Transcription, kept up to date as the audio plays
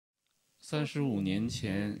35年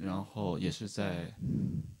前，然后也是在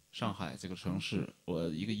上海这个城市，我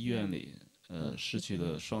一个医院里，失去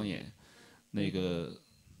了双眼。那个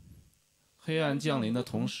黑暗降临的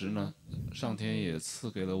同时呢，上天也赐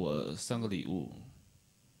给了我3个礼物。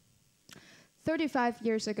35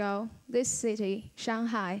 years ago, this city,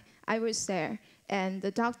 Shanghai, I was there, and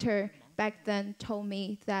the doctor back then told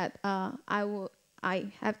me that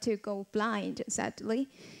I have to go blind, sadly.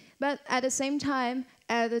 But at the same time,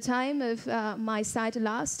 at the time of my sight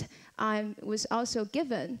lost, I was also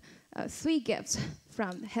given 3 gifts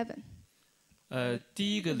from heaven.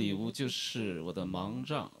 第一个礼物就是我的盲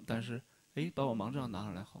杖，但是，把我盲杖拿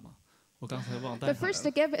上来好吗？我刚才忘带 The 上来 first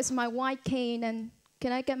了。 gift is my white cane, and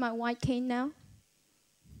can I get my white cane now?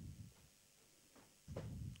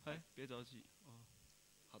 别着急，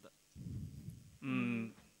好的。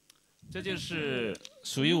这就是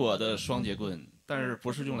属于我的双节棍，但是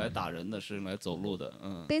不是用来打人的，是用来走路的。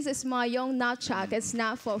This is my own nunchuck. It's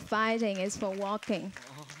not for fighting, it's for walking.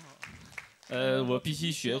 我必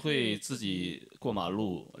须学会自己过马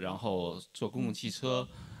路，然后坐公共汽车。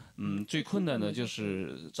最困难的就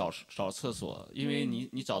是找厕所，因为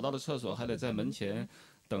你找到了厕所，还得在门前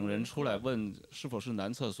等人出来问是否是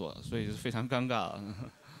男厕所，所以非常尴尬。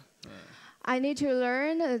I need to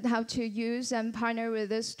learn how to use and partner with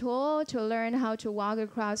this tool to learn how to walk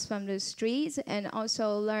across from the streets and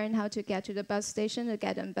also learn how to get to the bus station to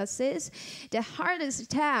get on buses. The hardest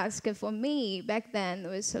task for me back then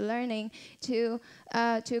was learning to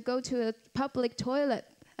go to a public toilet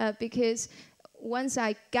because once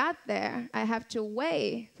I got there, I have to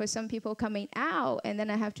wait for some people coming out, and then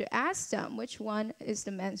I have to ask them which one is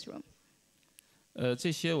the men's room.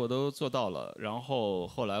 这些我都做到了，然后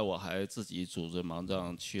后来我还自己拄着盲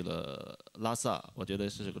杖去了拉萨，我觉得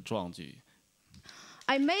是个壮举。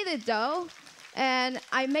I made it though, and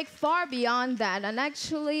I make far beyond that. And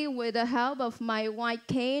actually, with the help of my white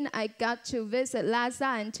cane, I got to visit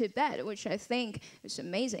Lhasa and Tibet, which I think is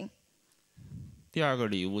amazing. 第二个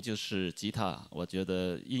礼物就是吉他，我觉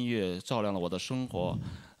得音乐照亮了我的生活。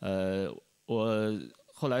我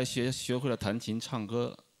后来学会了弹琴、唱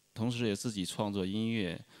歌。 同时也自己创作音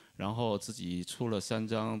乐，然后自己出了3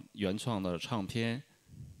张原创的唱片。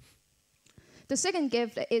The second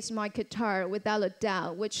gift is my guitar, without a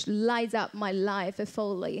doubt, which lights up my life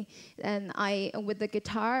fully. And with the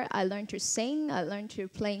guitar, I learned to sing, I learned to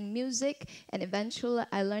play music, and eventually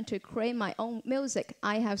I learned to create my own music.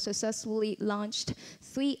 I have successfully launched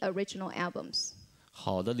 3 original albums.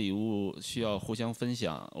 好的礼物需要互相分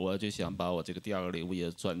享，我就想把我这个第2个礼物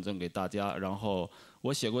也转赠给大家。然后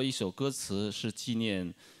我写过一首歌词，是纪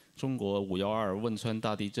念中国5.12汶川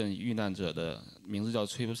大地震遇难者的，名字叫《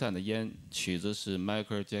吹不散的烟》，曲子是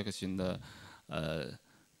Michael Jackson 的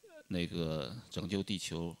那个《拯救地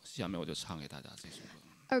球》。下面我就唱给大家这首歌。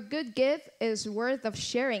 A good gift is worth of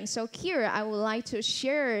sharing. So here I would like to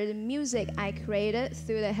share the music I created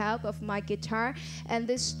through the help of my guitar. And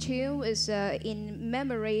this tune is in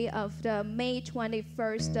memory of the May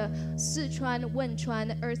 21st Sichuan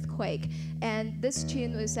Wenchuan earthquake. And this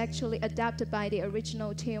tune was actually adapted by the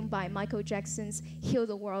original tune by Michael Jackson's Heal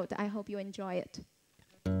the World. I hope you enjoy it.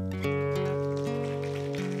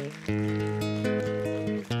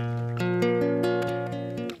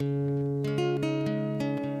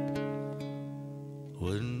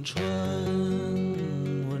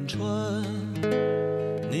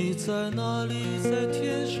 你在哪里？在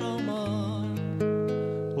天上吗？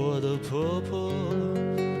我的婆婆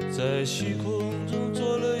在虚空中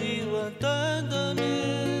做了一碗担担面。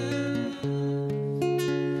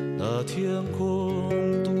那天空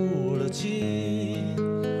镀了金，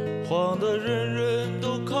黄的人人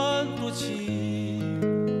都看不清。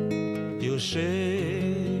有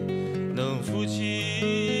谁能扶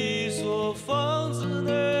起一所房子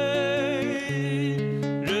内？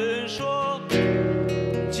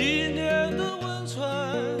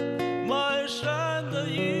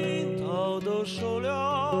 收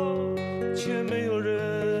了，却没有人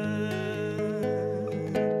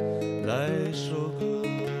来收割。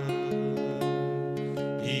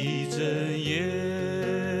一阵烟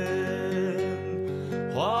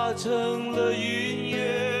化成了云烟，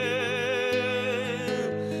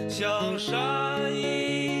像山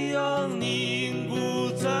一样凝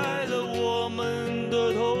固在了我们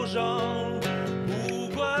的头上。不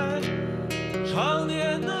管常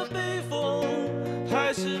年的北风，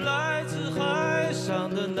还是来自 海上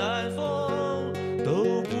的南风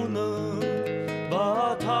都不能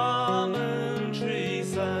把它们吹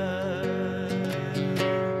散。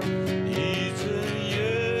一阵烟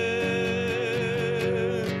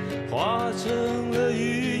化成了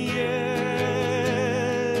云烟，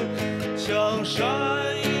像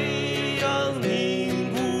山一样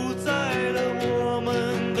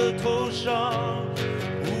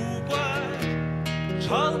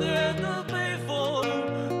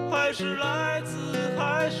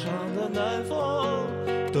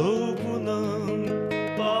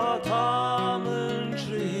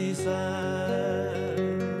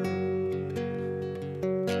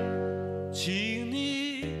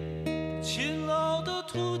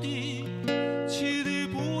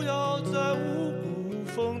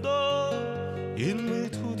因为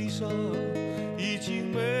土地上已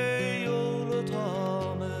经没有了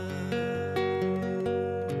他们，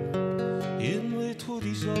因为土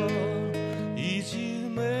地上已经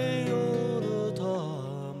没有了他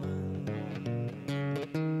们。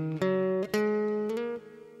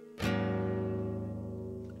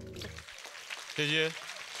谢谢，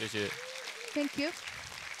谢谢。 Thank you.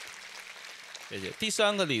 谢谢。第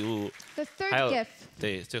3个礼物， The 还 third 有 gift,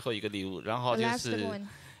 对最后一个礼物，然后 the 就 last 是 one,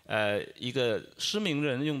 一个失明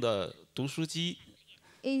人用的读书机，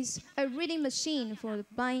 is a reading machine for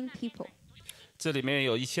blind people. 这里面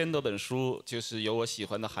有1000多本书，就是有我喜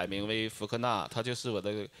欢的海明威、福克纳，它就是我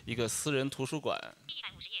的一个私人图书馆。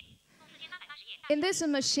 In this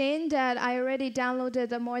machine that I already downloaded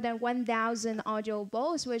more than 1,000 audio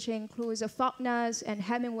books, which includes Faulkner's and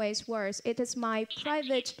Hemingway's works. It is my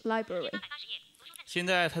private library. 现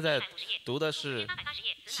在他在读的是《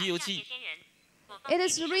西游记》。 It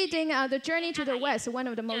is reading The Journey to the West, one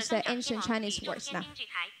of the most ancient Chinese works now.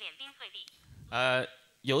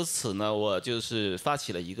 由此呢，我就是发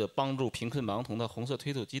起了一个帮助贫困盲童的红色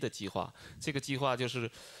推土机的计划。这个计划就是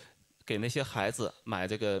给那些孩子买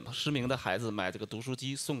这个失明的孩子买这个读书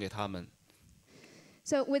机送给他们。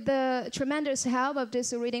 So with the tremendous help of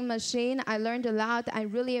this reading machine, I learned a lot. I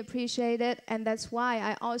really appreciate it, and that's why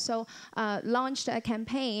I also launched a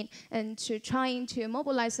campaign and to trying to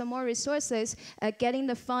mobilize some more resources, getting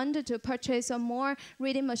the fund to purchase some more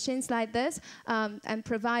reading machines like this, and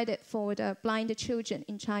provide it for the blind children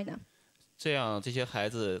in China. 这样，这些孩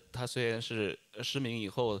子他虽然是失明以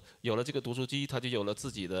后，有了这个读书机，他就有了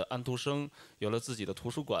自己的安徒生，有了自己的图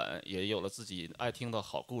书馆，也有了自己爱听的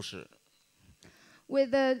好故事。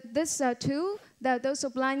 With this tool, those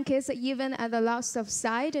blind kids, even at the loss of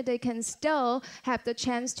sight, they can still have the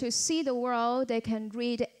chance to see the world. They can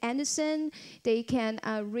read Anderson. They can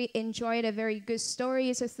enjoy the very good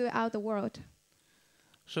stories throughout the world.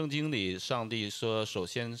 圣经里，上帝说，首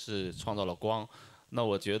先是创造了光。那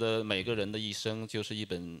我觉得每个人的一生就是一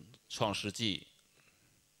本创世纪。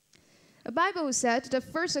 The Bible said the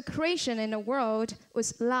first creation in the world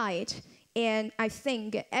was light. And I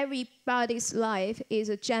think everybody's life is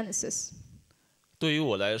a Genesis. 对于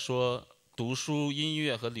我来说，读书、音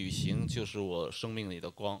乐和旅行就是我生命里的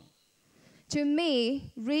光。 To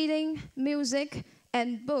me, reading, music,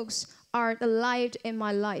 and books are the light in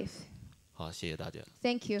my life. 好，谢谢大家。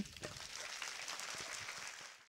 Thank you.